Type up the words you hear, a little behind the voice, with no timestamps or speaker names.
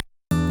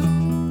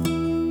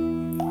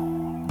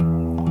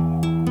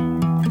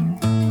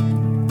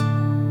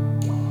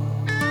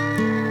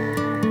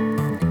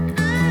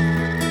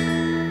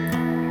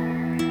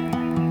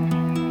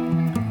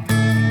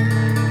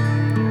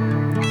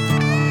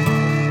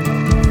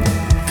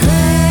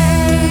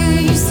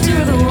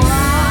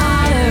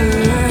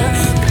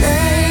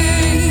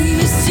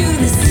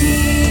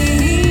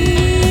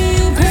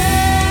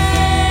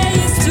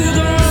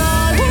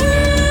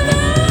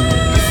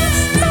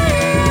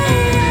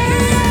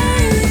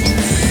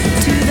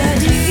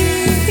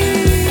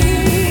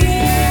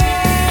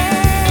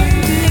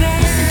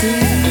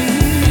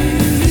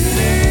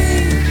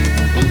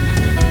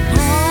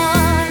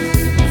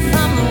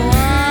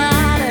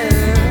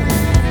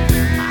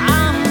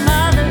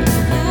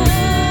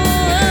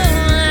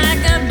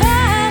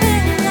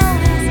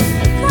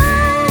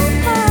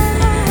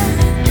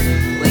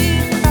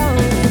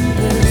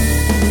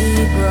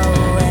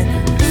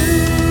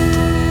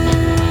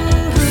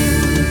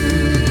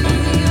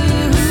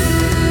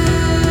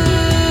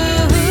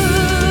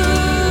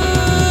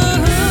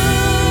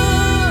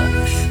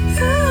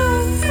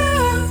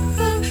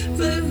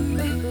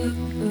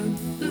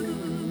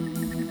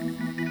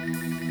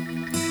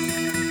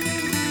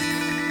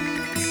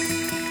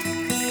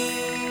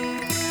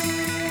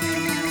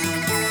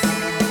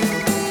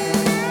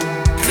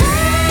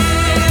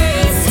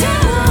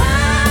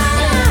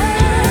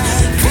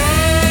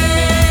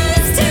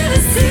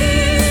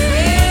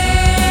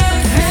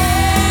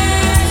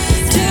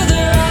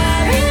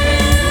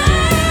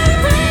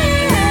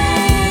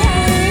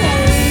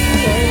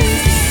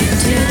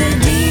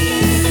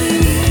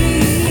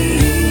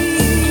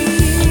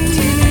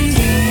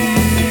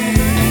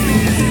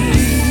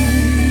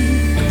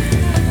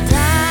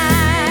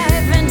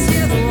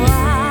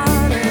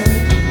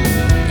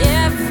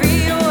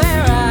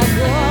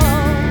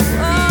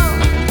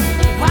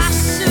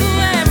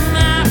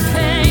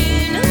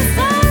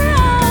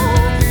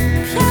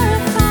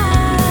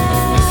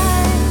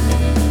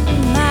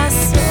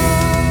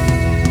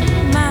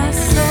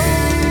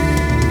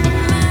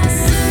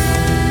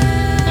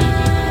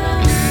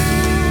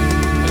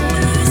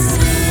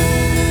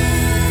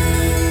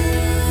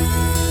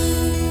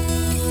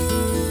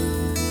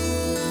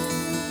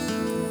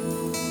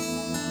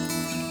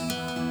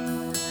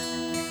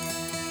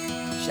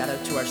Shout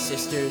out to our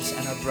sisters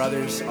and our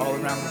brothers all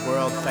around the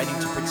world fighting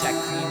to protect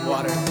clean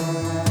water.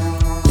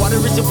 Water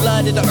is the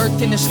blood of the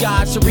earth and the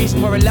sky. It's the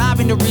reason we're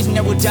alive and the reason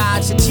that we'll die.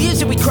 It's the tears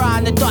that we cry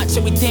and the thoughts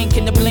that we think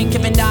in the blink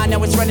of an eye.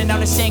 Now it's running down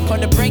the sink on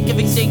the brink of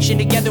extinction.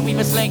 Together we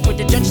must link with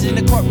the judges in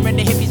the courtroom and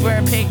the hippies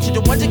wearing pink. To the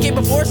ones that came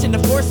before us in the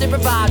forest that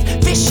provides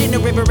fish in the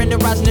river and the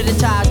rising of the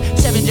tides.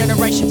 7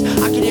 generations,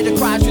 I can hear the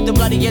cries through the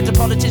bloody heads of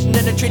politicians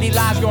and the treaty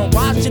lies. Growing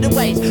wise to the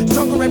ways,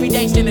 stronger every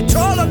day. Standing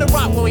tall on the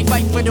rock while we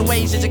fight for the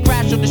waves. There's a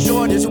crash on the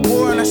shore, there's a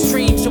war on our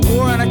streams, a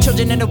war on our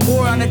children and a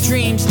war on our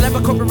dreams. Lever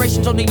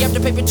corporations only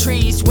after paper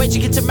trees, wage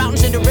against the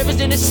mountains and the rivers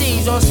and the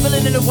seas, or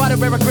spilling in the water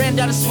where our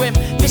granddaughter swim.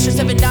 Fish with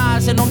 7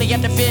 eyes and only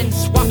after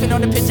fins, walking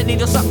on the pins and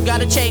needles. Something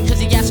gotta change, cause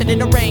the acid in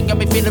the rain got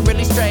me feeling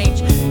really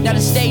strange. Now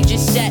the stage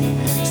is set,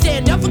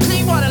 stand up for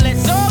clean water,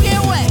 let's all get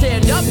wet.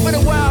 Stand up for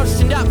the world,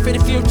 stand up for the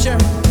future,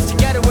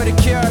 together we're the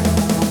cure.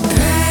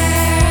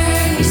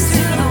 Praise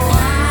to the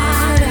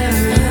water,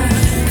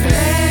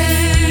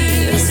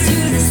 praise to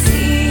the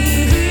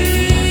sea,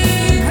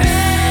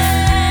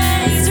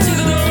 praise to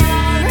the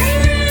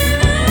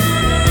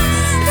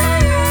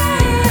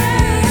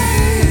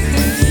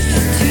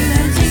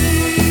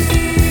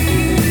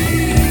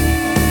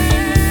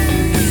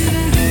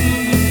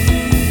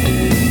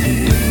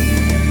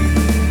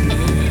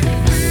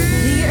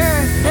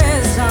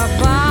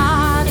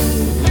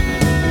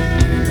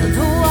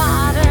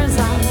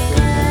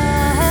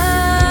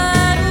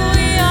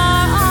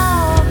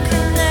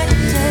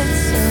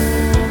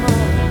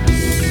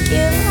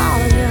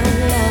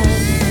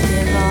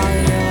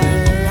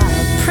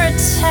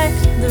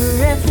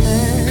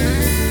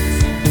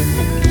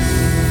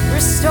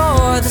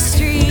restore the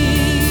stream,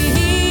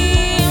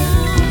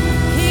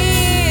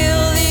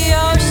 heal the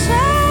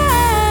oceans,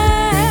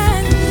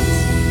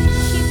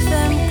 keep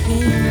them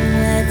clean,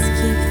 let's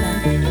keep them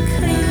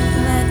clean,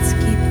 let's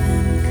keep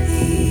them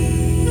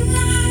clean,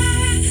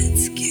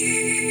 let's keep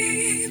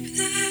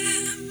them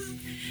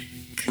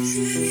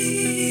clean.